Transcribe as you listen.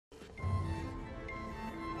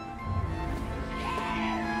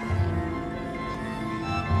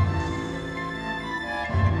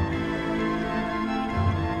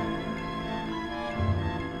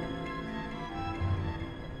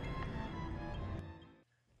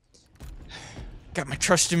Got my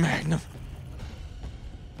trusty magnum.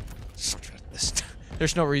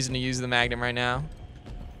 There's no reason to use the magnum right now.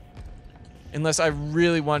 Unless I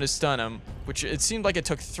really want to stun him. Which it seemed like it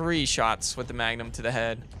took 3 shots with the magnum to the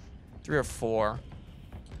head. 3 or 4.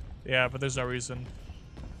 Yeah, but there's no reason.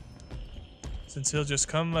 Since he'll just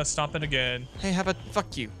come stomping again. Hey, how about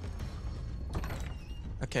fuck you?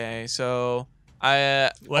 Okay, so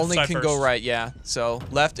I Left only side can go first. right, yeah. So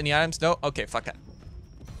left, any items? No? Okay, fuck that.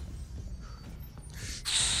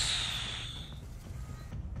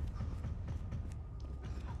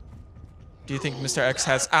 Do you think Mr. X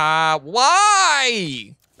has...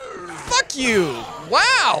 why? Fuck you!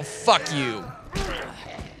 Wow, fuck you!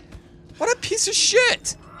 What a piece of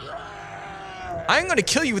shit! I'm gonna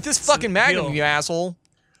kill you with this fucking magnum, heal. you asshole.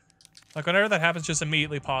 Like, whenever that happens, just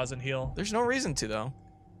immediately pause and heal. There's no reason to, though.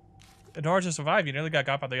 In order to survive, you nearly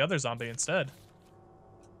got by the other zombie instead.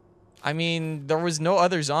 I mean, there was no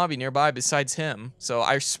other zombie nearby besides him, so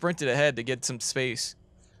I sprinted ahead to get some space.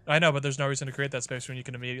 I know, but there's no reason to create that space when you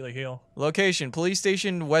can immediately heal. Location, police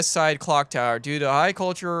station, west side clock tower. Due to high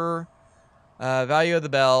culture value of the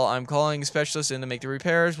bell, I'm calling specialists in to make the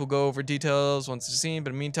repairs. We'll go over details once it's seen, but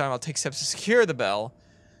in the meantime, I'll take steps to secure the bell,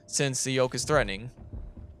 since the yoke is threatening.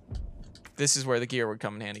 This is where the gear would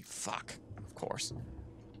come in handy. Fuck, of course.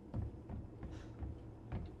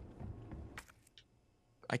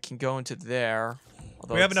 I can go into there.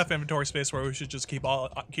 We have enough inventory space where we should just keep all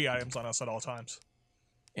key items on us at all times.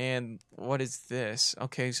 And what is this?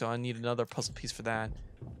 Okay, so I need another puzzle piece for that.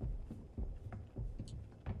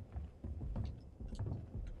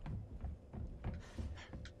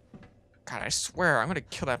 God, I swear, I'm gonna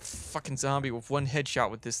kill that fucking zombie with 1 headshot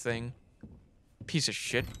with this thing. Piece of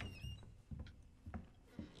shit.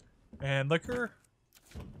 And liquor.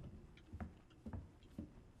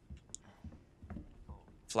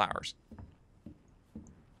 Flowers.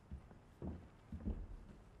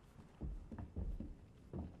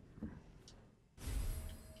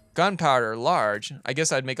 Gunpowder, large. I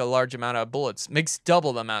guess I'd make a large amount of bullets. Makes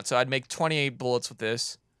double the amount, so I'd make 28 bullets with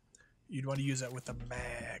this. You'd want to use that with the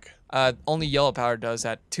mag. Only yellow powder does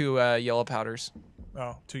that. 2 yellow powders.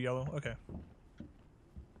 Oh, 2 yellow. Okay.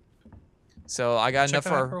 So I got Check enough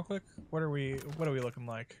that out for real quick. What are we looking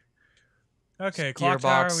like? Okay, clock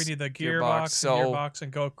tower. We need the gearbox, So gearbox,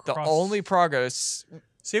 and go across. the only progress.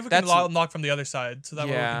 See if we can unlock from the other side, so that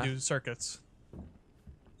way we Yeah. can do circuits.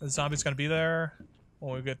 The zombie's gonna be there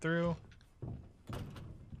when we get through.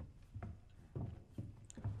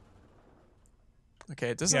 Okay,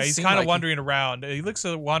 it doesn't. Yeah, he's seem kind of like wandering around. He looks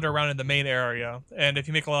to wander around in the main area, and if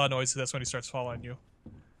you make a lot of noise, that's when he starts following you.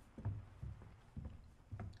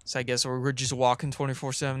 So I guess we're just walking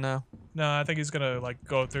 24/7 now. No, I think he's gonna like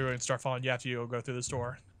go through and start following you after you go through this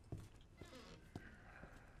door.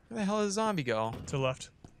 Where the hell did the zombie go? To the left.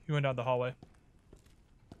 He went down the hallway.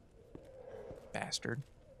 Bastard.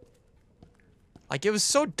 Like, it was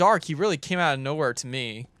so dark, he really came out of nowhere to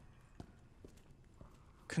me.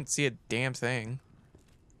 Couldn't see a damn thing.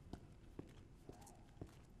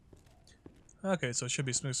 Okay, so it should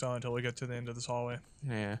be smooth sailing until we get to the end of this hallway.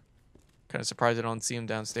 Yeah. Kind of surprised I don't see him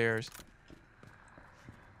downstairs.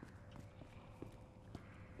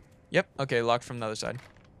 Yep, okay, locked from the other side.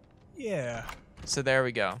 Yeah. So there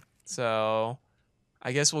we go. So,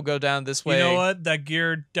 I guess we'll go down this way. You know what? That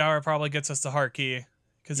gear tower probably gets us the heart key.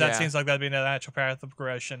 Because that Yeah. seems like that'd be a natural path of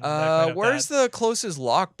progression. Where's the closest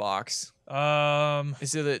lockbox? the...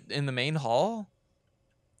 Is it in the main hall?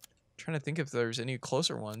 I'm trying to think if there's any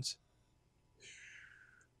closer ones.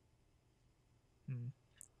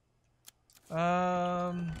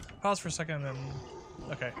 Pause for a second and...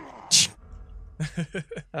 Okay.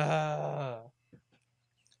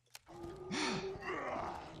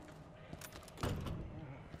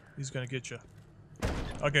 He's gonna get you.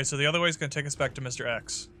 Okay, so the other way is gonna take us back to Mr.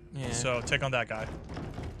 X. Yeah. So take on that guy.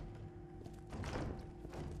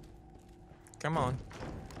 Come on.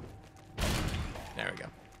 There we go.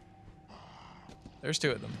 There's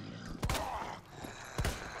 2 of them.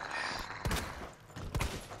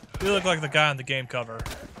 You look like the guy on the game cover.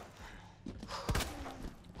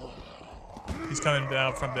 He's coming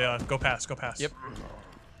down from the... go past, go past. Yep.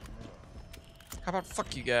 How about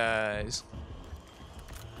fuck you guys?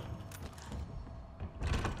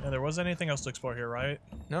 Yeah, there wasn't anything else to explore here, right?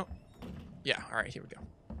 Nope. Yeah, alright, here we go.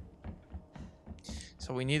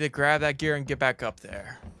 So we need to grab that gear and get back up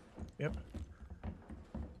there. Yep.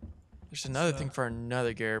 There's another thing for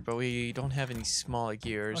another gear, but we don't have any smaller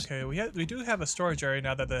gears. Okay, we do have a storage area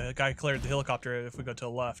now that the guy cleared the helicopter if we go to the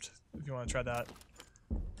left. If you want to try that.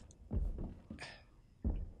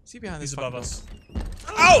 Is he behind He's this above fucking us.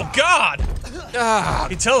 Oh, God! Ah!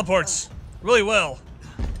 He teleports really well.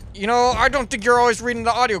 You know, I don't think you're always reading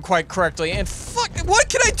the audio quite correctly, and fuck, what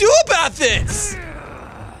can I do about this?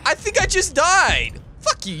 I think I just died.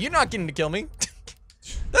 Fuck you, you're not getting to kill me.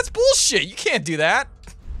 That's bullshit, you can't do that.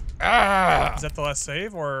 Ah. Is that the last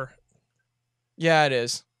save, or? Yeah, it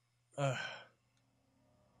is.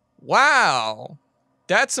 Wow.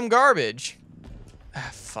 That's some garbage. Ah,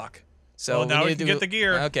 fuck. So well, now we need can to get the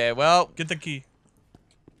gear. Okay, well. Get the key.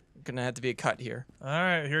 Gonna have to be a cut here.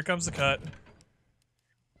 Alright, here comes the cut.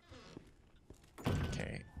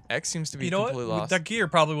 Okay. X seems to be you know completely what? lost. That gear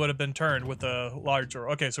probably would have been turned with the large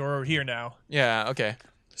door. Okay, so we're here now. Yeah, okay.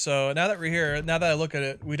 So now that we're here, now that I look at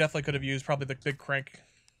it, we definitely could have used probably the big crank.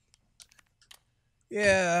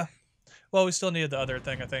 Yeah. Well, we still needed the other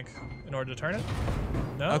thing, I think, in order to turn it.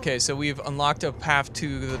 No? Okay, so we've unlocked a path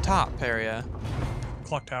to the top area.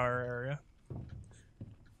 Clock tower area.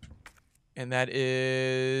 And that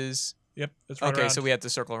is... Yep, it's right okay, around. so we have to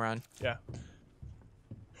circle around. Yeah.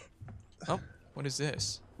 Oh, what is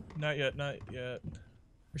this? Not yet, not yet.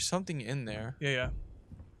 There's something in there. Yeah, yeah.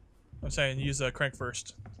 I'm saying use the crank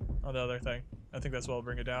first on the other thing. I think that's what will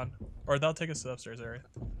bring it down. Or that'll take us to the upstairs area.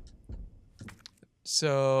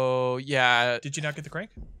 So, yeah. Did you not get the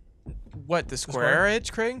crank? What, the square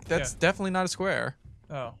edge crank? That's definitely not a square.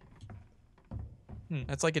 Oh.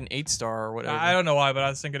 That's like an 8-star or whatever. I don't know why, but I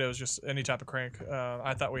was thinking it was just any type of crank.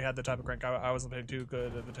 I thought we had the type of crank. I wasn't paying too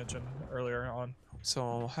good of attention earlier on.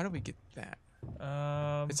 So, how do we get that?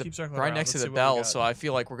 It's keep circling right around. next Let's to see the what we bell, got. so I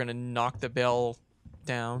feel like we're going to knock the bell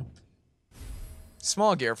down.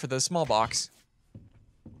 Small gear for the small box.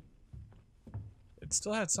 It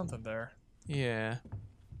still had something there. Yeah.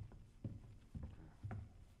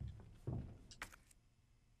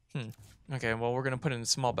 Okay, well, we're going to put in a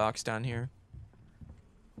small box down here.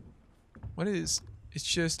 What is... It's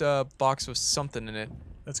just a box with something in it.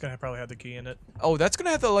 That's going to probably have the key in it. Oh, that's going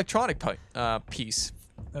to have the electronic piece.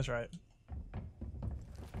 That's right.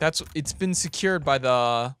 It's been secured by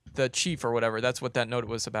the chief or whatever. That's what that note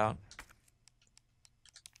was about.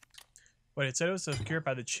 Wait, it said it was secured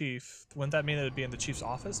by the chief. Wouldn't that mean it would be in the chief's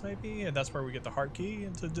office, maybe? And that's where we get the heart key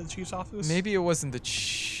into the chief's office? Maybe it wasn't the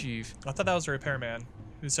chief. I thought that was the repairman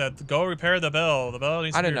who said, go repair the bell. The bell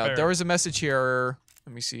needs to be repaired. I don't know. There was a message here.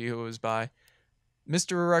 Let me see who it was by.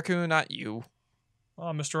 Mr. Raccoon, not you. Oh,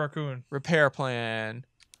 Mr. Raccoon. Repair plan.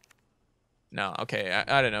 No, okay.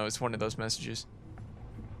 I don't know. It's one of those messages.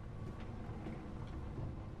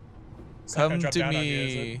 It's not Come gonna drop to down on me. you,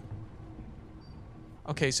 is it?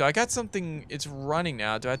 Okay, so I got something. It's running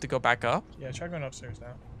now. Do I have to go back up? Yeah, try going upstairs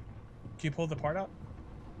now. Can you pull the part out?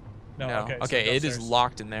 No. Okay. So Okay, go it is upstairs.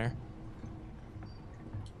 locked in there.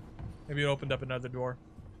 Maybe it opened up another door.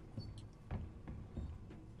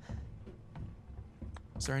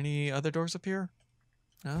 Is there any other doors up here?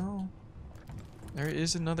 No. There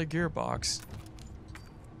is another gearbox.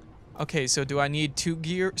 Okay, so do I need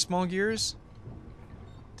 2 small gears?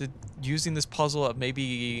 Did using this puzzle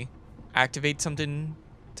maybe activate something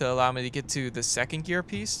to allow me to get to the second gear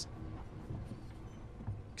piece?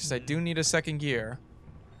 Because I do need a second gear.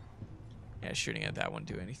 Yeah, shooting at that won't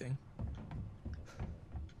do anything.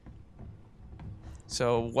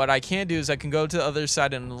 So what I can do is I can go to the other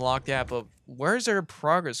side and unlock that, but where's our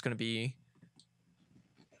progress going to be?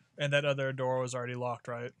 And that other door was already locked,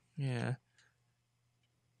 right? Yeah.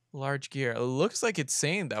 Large gear. It looks like it's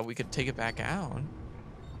saying that we could take it back out.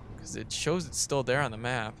 Because it shows it's still there on the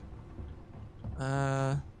map.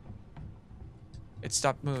 It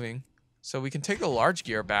stopped moving. So we can take the large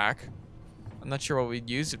gear back. I'm not sure what we'd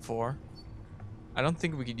use it for. I don't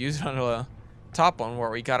think we could use it on a top one where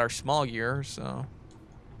we got our small gear, so...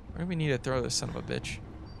 Where do we need to throw this son of a bitch?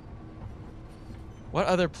 What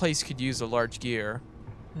other place could use a large gear?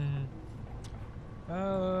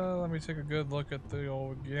 Let me take a good look at the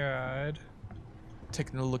old guide.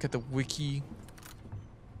 Taking a look at the wiki.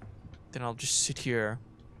 Then I'll just sit here.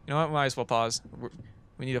 You know what? Might as well pause.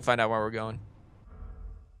 We need to find out where we're going.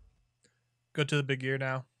 Go to the big gear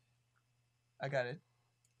now. I got it.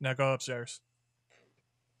 Now go upstairs.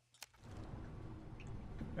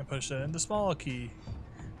 And push it in the small key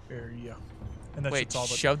area. And that Wait, should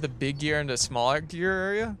solve it. shove the big gear into the smaller gear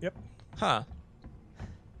area? Yep. Huh.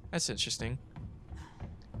 That's interesting.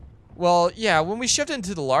 Well, yeah, when we shoved it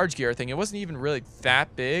into the large gear thing, it wasn't even really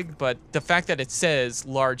that big, but the fact that it says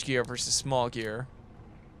large gear versus small gear.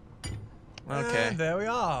 Okay. And there we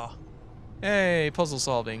are. Hey, puzzle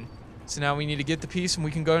solving. So now we need to get the piece and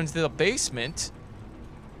we can go into the basement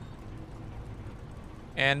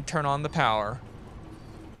and turn on the power,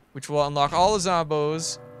 which will unlock all the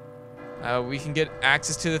zombos. We can get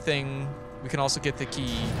access to the thing. We can also get the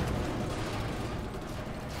key.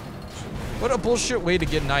 What a bullshit way to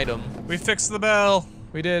get an item. We fixed the bell.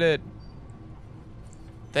 We did it.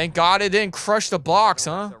 Thank God it didn't crush the box,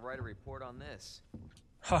 huh? Write a report on this.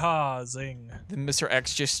 Haha, zing. Then Mr.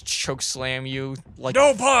 X just choke slam you like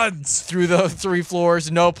No puns! through the 3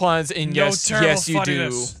 floors. No puns. And No yes, terrible yes, you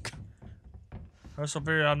funniness. do. This will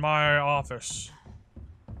be on my office.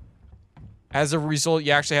 As a result,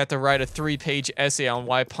 you actually have to write a 3-page essay on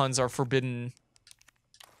why puns are forbidden.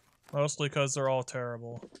 Mostly because they're all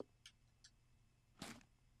terrible.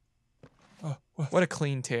 Oh, What a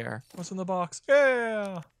clean tear. what's in the box?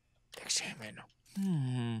 Yeah! Examine.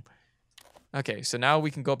 Okay, so now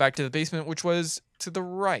we can go back to the basement, which was to the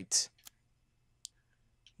right.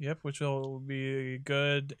 Yep, which will be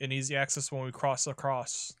good and easy access when we cross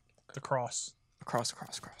across the cross. Across.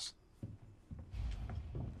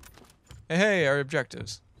 Hey, our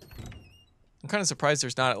objectives. I'm kind of surprised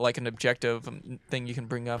there's not like an objective thing you can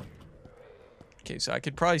bring up. Okay, so I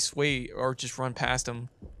could probably sway or just run past him.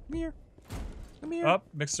 Come here. Come here. Up,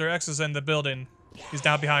 Mr. X is in the building. He's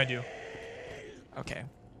down behind you. Okay.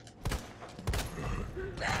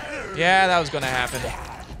 Yeah, that was gonna happen.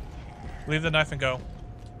 Leave the knife and go.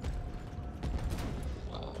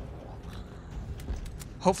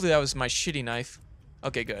 Hopefully that was my shitty knife.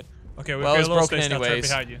 Okay, good. Okay, we've Well, got it's a little broken space now. Turn anyways.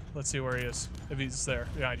 behind you. Let's see where he is. If he's there,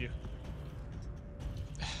 behind you.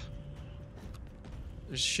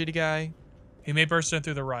 There's a shitty guy. He may burst in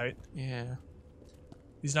through the right. Yeah.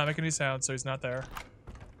 He's not making any sound, so he's not there.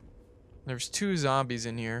 There's 2 zombies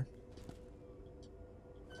in here.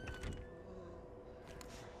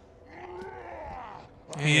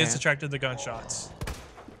 He is Yeah. attracted to gunshots.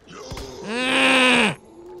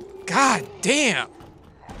 God damn!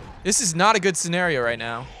 This is not a good scenario right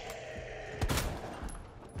now.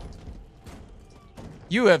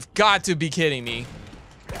 You have got to be kidding me.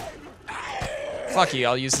 Fuck you,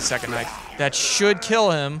 I'll use the second knife. That should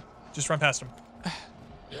kill him. Just run past him.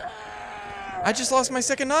 I just lost my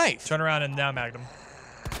second knife. Turn around and now magnum.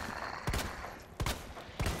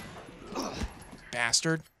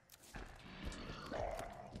 Bastard.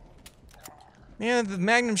 Man, the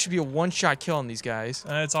Magnum should be a one-shot kill on these guys.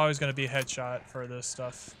 It's always going to be a headshot for this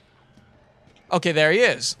stuff. Okay, there he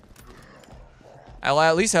is.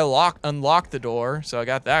 At least I unlocked the door, so I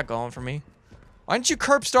got that going for me. Why didn't you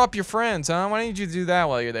curb stop your friends, huh? Why didn't you do that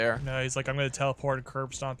while you're there? No, he's like, I'm going to teleport and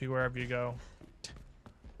curb stomp you wherever you go.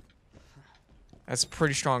 That's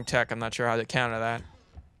pretty strong tech. I'm not sure how to counter that.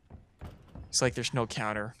 It's like there's no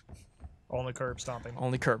counter. Only curb stomping.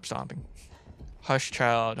 Only curb stomping. Hush,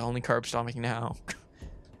 child. Only curb stomping now.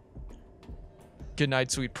 Good night,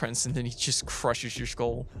 sweet prince. And then he just crushes your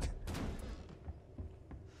skull.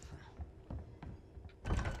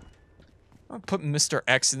 I'll put Mr.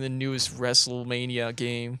 X in the newest WrestleMania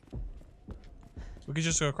game. We could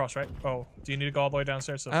just go across, right? Oh, do you need to go all the way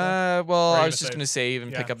downstairs? Well, Or are you I gonna was just save? gonna save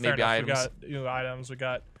and Yeah, pick up fair maybe enough. items. We got new items. We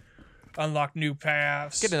got unlock new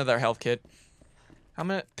paths. Get another health kit. How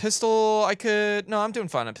many pistol? I could. No, I'm doing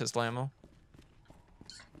fine on pistol ammo.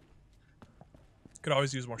 Could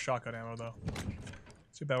always use more shotgun ammo though.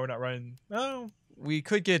 Too bad we're not running. No, We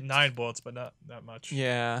could get 9 bullets, but not that much.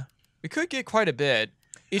 Yeah, we could get quite a bit.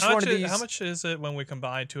 Each How one much, of these. how much is it when we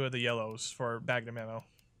combine 2 of the yellows for magnum ammo?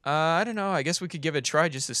 I don't know. I guess we could give it a try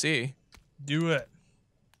just to see. Do it.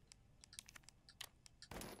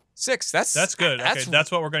 6. That's good. Okay,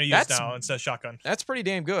 that's what we're gonna use that's- now instead of shotgun. That's pretty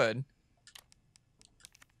damn good.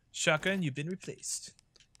 Shotgun, you've been replaced.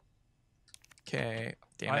 Okay.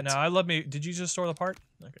 Damn it. Now I love me. Did you just store the part?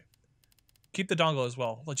 Okay. Keep the dongle as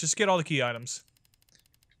well. Let's just get all the key items.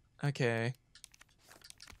 Okay.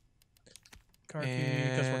 Car key,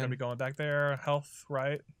 because we're gonna be going back there. Health,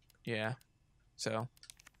 right? Yeah. So.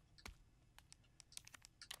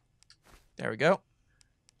 There we go.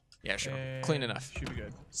 Yeah, sure. Clean And enough. Should be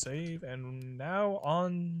good. Save, and now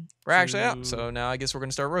on. We're actually to- out. So now I guess we're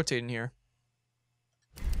gonna start rotating here.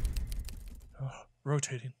 Oh,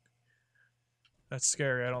 rotating. That's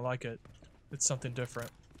scary. I don't like it. It's something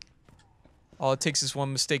different. All it takes is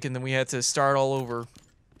one mistake, and then we had to start all over.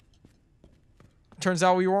 Turns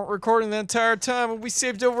out we weren't recording the entire time, and we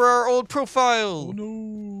saved over our old profile. Oh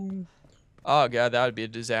no! Oh god, that would be a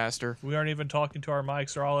disaster. We aren't even talking to our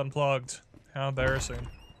mics. They're all unplugged. How embarrassing.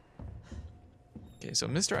 Okay, so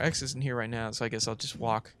Mr. X isn't here right now, so I guess I'll just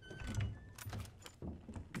walk.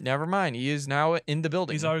 Never mind, he is now in the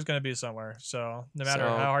building. He's always going to be somewhere. So no matter So-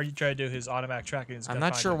 how hard you try to do his automatic tracking, he's I'm gonna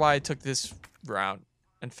not find sure you. why I took this route.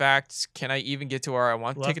 In fact, can I even get to where I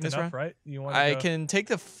want Left taking this enough, route? right? You want I to can take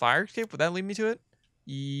the fire escape. Would that lead me to it?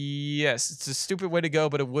 Yes, it's a stupid way to go,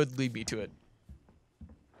 but it would lead me to it.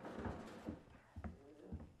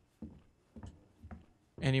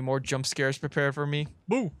 Any more jump scares prepared for me?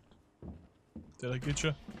 Boo! Did I get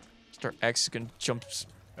you? Mr. X is gonna jump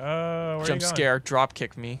Where jump scare, drop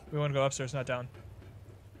kick me. We want to go upstairs, not down.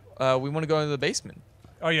 We want to go into the basement.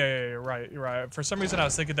 Oh yeah, you're right. For some reason, I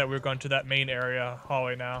was thinking that we were going to that main area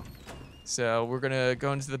hallway now. So we're gonna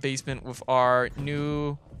go into the basement with our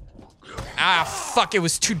new. Ah, fuck! It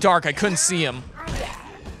was too dark. I couldn't see him.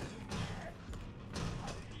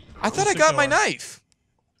 I thought I got my knife.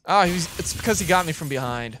 Oh, it's because he got me from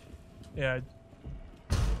behind. Yeah.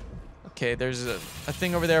 Okay, there's a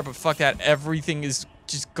thing over there, but fuck that. Everything is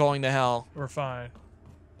just going to hell. We're fine.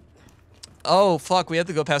 Oh, fuck. We have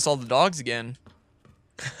to go past all the dogs again.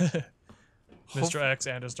 Mr. X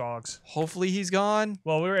and his dogs. Hopefully he's gone.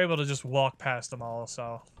 Well, we were able to just walk past them all,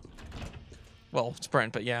 so. Well,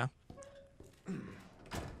 sprint, but yeah.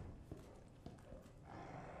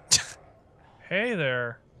 Hey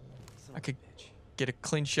there. I could get a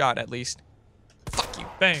clean shot at least. Fuck you.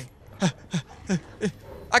 Bang.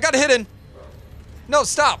 I got hidden. No,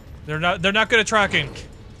 stop. They're not good at tracking.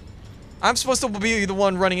 I'm supposed to be the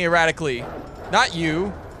one running erratically, not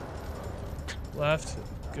you. Left.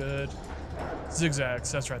 Good.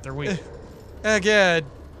 Zigzags. That's right. They're weak. Again.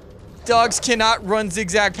 Dogs cannot run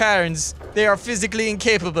zigzag patterns. They are physically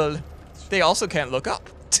incapable. They also can't look up.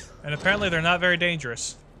 And apparently they're not very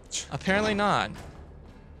dangerous. Apparently not.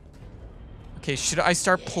 Okay, should I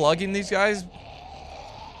start plugging these guys?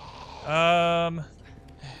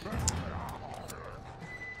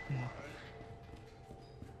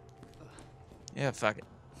 Yeah, fuck it.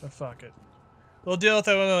 Fuck it. We'll deal with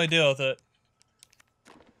it when we deal with it.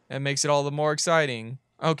 It makes it all the more exciting.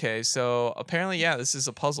 Okay, so apparently, yeah, this is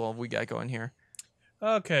a puzzle we got going here.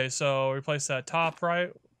 Okay, so replace that top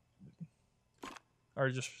right. Or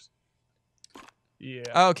just...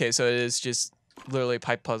 Yeah. Okay, so it is just literally a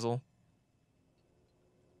pipe puzzle.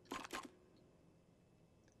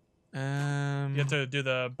 You have to do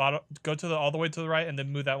the bottom, go to the all the way to the right, and then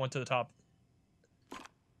move that one to the top.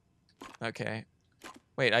 Okay.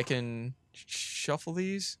 Wait, I can shuffle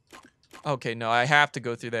these? Okay, no, I have to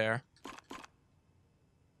go through there.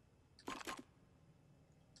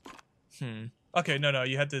 Okay, no,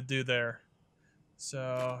 you had to do there. So,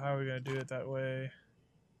 how are we going to do it that way?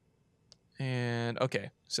 And, okay,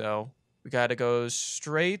 so we gotta go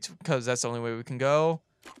straight, because that's the only way we can go.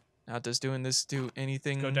 Not just doing this do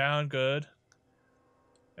anything. Go down, good.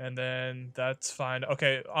 And then that's fine.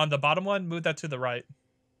 Okay, on the bottom one, move that to the right.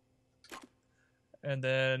 And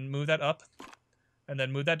then move that up. And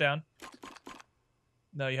then move that down.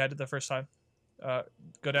 No, you had it the first time.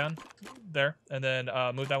 Go down there, and then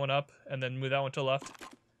move that one up, and then move that one to the left.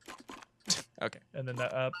 Okay. And then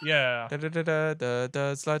that up. Yeah.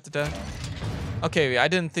 Okay, I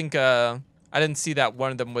didn't think I didn't see that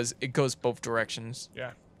one of them was it goes both directions.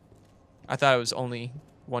 Yeah. I thought it was only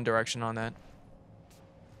one direction on that.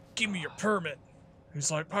 Give me your permit. He's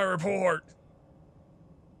like, pirate port.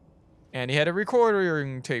 And he had a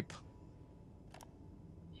recording tape.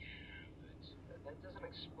 That doesn't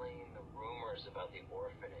explain the rumors about the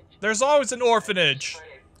orphanage. There's always an orphanage.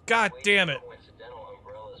 God damn it.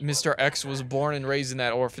 Mr. X was born and raised in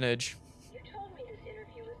that orphanage. You told me this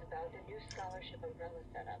interview was about the new scholarship umbrella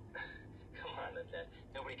setup. Come on, Annette.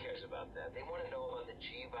 Nobody cares about that. They want to know about the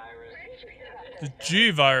G virus. The G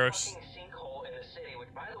virus. Sinkhole in the city,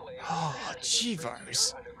 which, by the way, Oh, G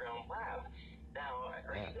virus. underground lab. Now,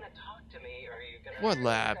 are you gonna talk to me, or are you gonna? What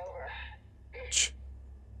lab?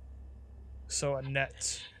 So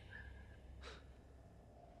Annette.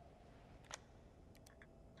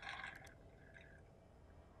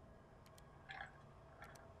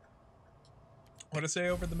 What did it say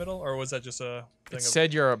over the middle, or was that just a thing? It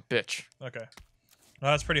said you're a bitch. Okay.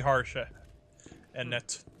 Well, that's pretty harsh.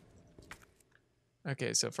 Annette.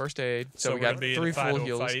 Okay, so first aid. So we got 3 full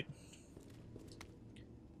heals. Fight.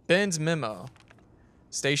 Ben's memo.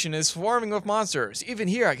 Station is swarming with monsters. Even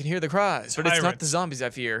here, I can hear the cries. But it's not the Tyrants. zombies I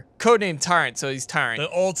fear. Codename Tyrant, so he's Tyrant.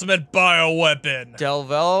 The ultimate bioweapon.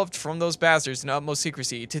 Developed from those bastards in utmost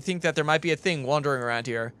secrecy. To think that there might be a thing wandering around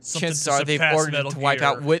here. Something Chances to are they've surpass ordered it Metal to wipe Gear.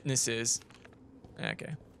 out witnesses.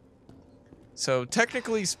 Okay. So,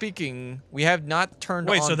 technically speaking, we have not turned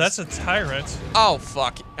on... Wait, so that's a tyrant? Oh,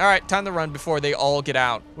 fuck. Alright, time to run before they all get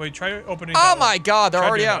out. Wait, try opening Oh that my one. god, they're Try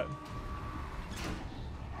already doing out.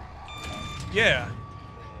 that. Yeah.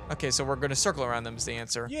 Okay, so we're gonna circle around them is the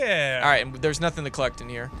answer. Yeah. Alright, and there's nothing to collect in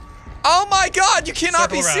here. Oh my god, you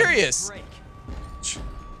cannot Circle be around. serious!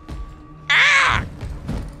 Ah!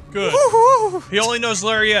 Good. Woohoo! He only knows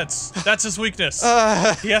lariats. That's his weakness.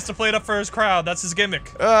 He has to play it up for his crowd. That's his gimmick.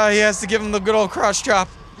 He has to give him the good old cross chop.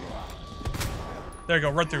 There you go.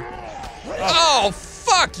 Run through. Oh,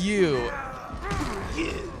 fuck you!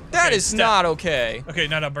 That Okay, is step. not okay. Okay,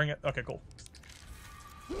 no, bring it. Okay, cool.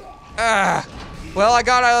 Ah. Well, I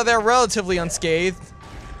got out of there relatively unscathed.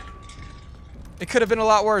 It could have been a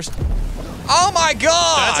lot worse. Oh my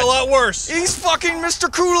god! That's a lot worse. He's fucking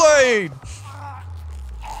Mr. Kool-Aid!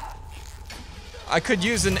 I could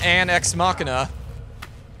use an Ex Machina.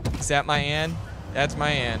 Is that my Ann? That's my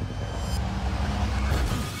Ann.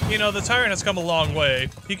 You know, the Tyrant has come a long way.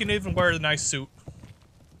 He can even wear a nice suit.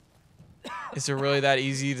 Is it really that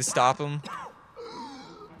easy to stop him?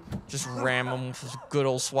 Just ram him with a good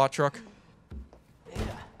old SWAT truck? Ada,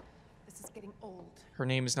 this is getting old. Her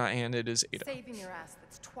name is not Ann, it is Ada. Saving your ass,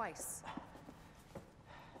 that's twice.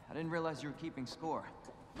 I didn't realize you were keeping score.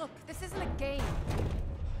 Look, this isn't a game.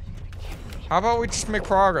 How about we just make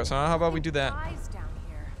progress, huh? How about we do that? Eyes down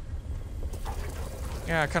here.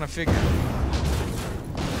 Yeah, I kind of figured.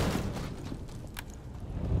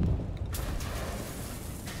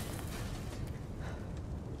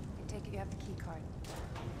 I take it you have the key card.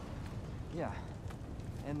 Yeah.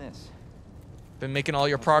 And this. Been making all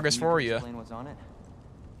your progress Can you for you. explain what's on it?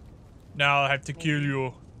 Now I have to kill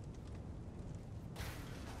you.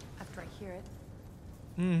 After I hear it,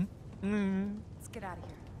 Mm-hmm. let's get out of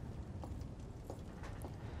here.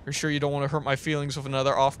 You're sure you don't want to hurt my feelings with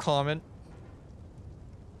another off comment?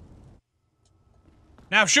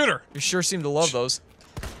 Now shoot her. You sure seem to love those.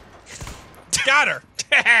 Got her.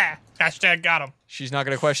 Hashtag got him. She's not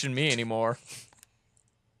gonna question me anymore.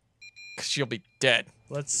 Cause she'll be dead.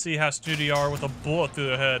 Let's see how snooty you are with a bullet through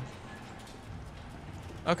the head.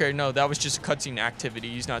 Okay, no, that was just a cutscene activity.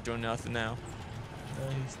 He's not doing nothing now.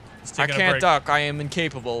 He's I taking a can't break. duck. I am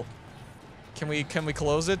incapable. Can we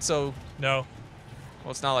close it? So, No.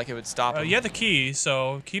 well, it's not like it would stop him. You have the key,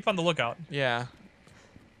 so keep on the lookout. Yeah.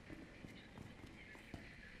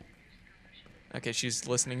 Okay, she's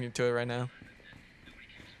listening to it right now.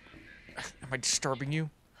 Am I disturbing you?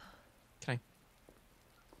 Can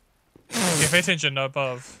Okay, pay attention up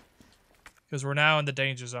above. Because we're now in the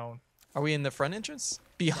danger zone. Are we in the front entrance?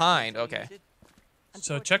 Behind, okay.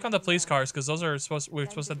 So check on the police cars, because those are we're supposed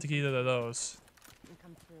to have the key to those. And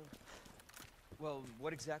come through. Well,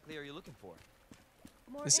 what exactly are you looking for?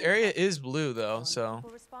 More This area info is blue though, on the so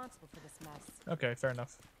people responsible for this mess. Okay, fair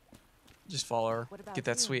enough. just follow her. What about Get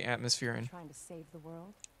that you? sweet atmosphere in. Trying to save the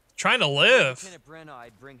world. Trying to live. Lieutenant Brenna,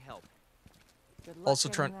 I'd bring help. Good luck Also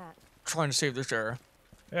getting trying- that. Trying to save this era.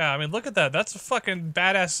 Yeah, I mean, look at that. That's a fucking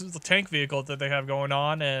badass tank vehicle that they have going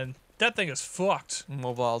on, and that thing is fucked.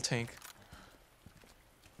 Mobile tank.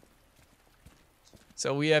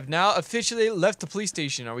 So we have now officially left the police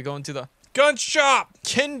station. Are we going to the Gun shop!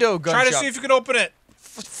 Kendo gun Try to shop? see if you can open it.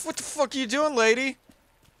 What the fuck are you doing, lady?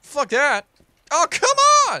 Fuck that. Oh, come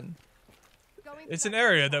on! Going It's to an that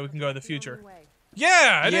area shop that we can go in the is only future. way.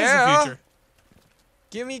 Yeah, it is Yeah. the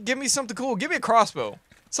future. Give me something cool. Give me a crossbow.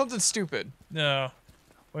 Something stupid. No.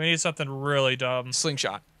 We need something really dumb.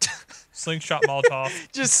 Slingshot. Slingshot Molotov.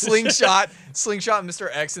 Just slingshot Mr.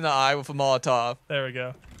 X in the eye with a Molotov. There we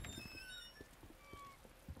go.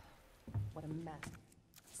 What a mess.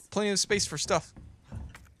 Plenty of space for stuff.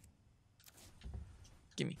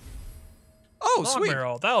 Gimme. Oh, Long sweet.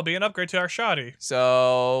 barrel. That'll be an upgrade to our shoddy.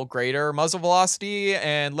 So, greater muzzle velocity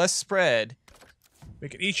and less spread.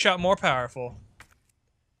 Make it each shot more powerful.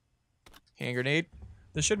 Hand grenade.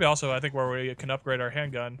 This should be also, I think, where we can upgrade our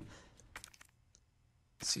handgun.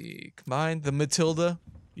 Let's see. Combine the Matilda.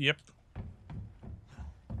 Yep.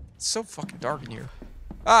 It's so fucking dark in here.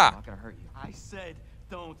 I'm Ah! not gonna hurt you. I said,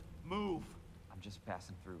 don't move. I'm just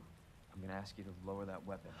passing through. I'm gonna ask you to lower that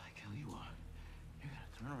weapon. I tell you what, you're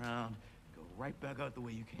gonna turn around and go right back out the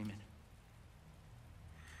way you came in.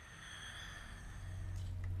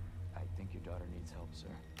 I think your daughter needs help, sir.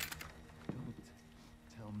 Don't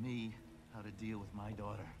tell me how to deal with my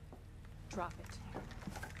daughter. Drop it.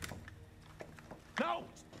 No!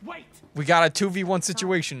 Wait! We got a 2v1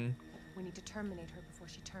 situation. We need to terminate her before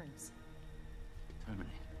she turns. Terminate.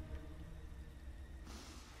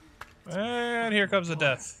 And here comes the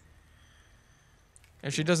death.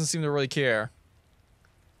 And she doesn't seem to really care.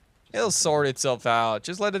 It'll sort itself out.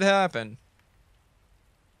 Just let it happen.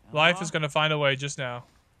 Life is going to find a way just now.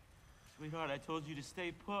 Sweetheart, I told you to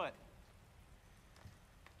stay put.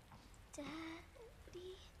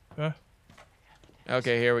 Huh?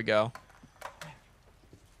 Okay, here we go.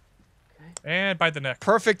 And bite the neck.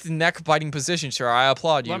 Perfect neck biting position, sir. I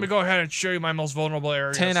applaud you. Let me go ahead and show you my most vulnerable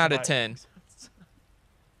area. 10 out of 10.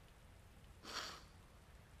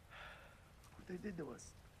 What they did to us.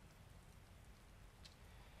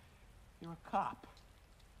 You're a cop.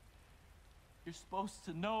 You're supposed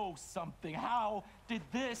to know something. How did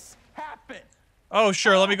this happen? Oh,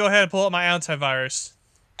 sure. Let me go ahead and pull up my antivirus.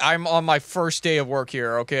 I'm on my first day of work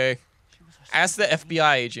here, okay? Ask the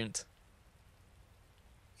FBI agent.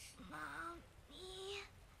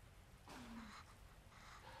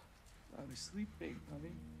 was sleeping,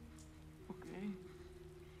 honey. Okay?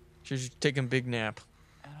 She's taking a big nap.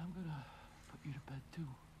 And I'm gonna put you to bed too,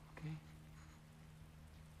 okay?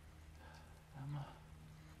 Emma.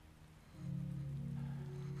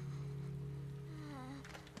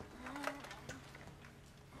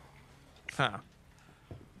 Huh.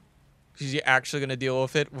 Is he actually gonna deal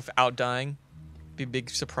with it without dying? Be a big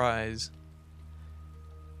surprise.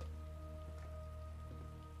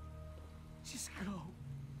 Just go.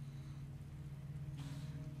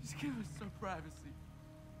 Just give us some privacy.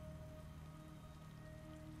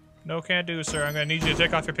 No, can't do, sir. I'm gonna need you to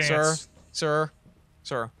take off your pants. Sir.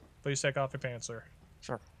 Please take off your pants, sir.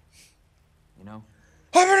 You know?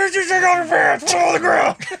 How did you take off your pants? Throw on the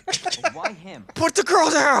ground! But why him? Put the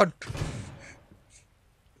girl down!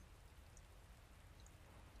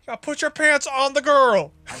 Now put your pants on the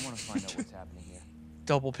girl! I want to find out what's happening here.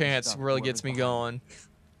 Double pants Stop really whoever's gets me behind going.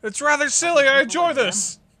 It's rather silly. I enjoy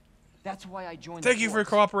this. That's why I joined Thank the you for your force.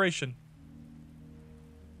 cooperation.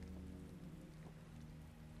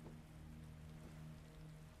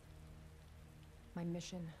 My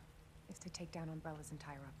mission is to take down Umbrella's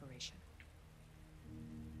entire operation.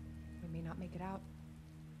 We may not make it out.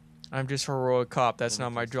 I'm just a heroic cop. That's Whatever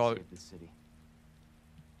not my it takes to job. save this city.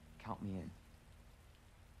 Count me in.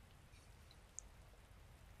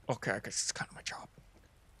 Okay, I guess it's kind of my job.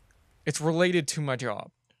 It's related to my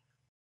job.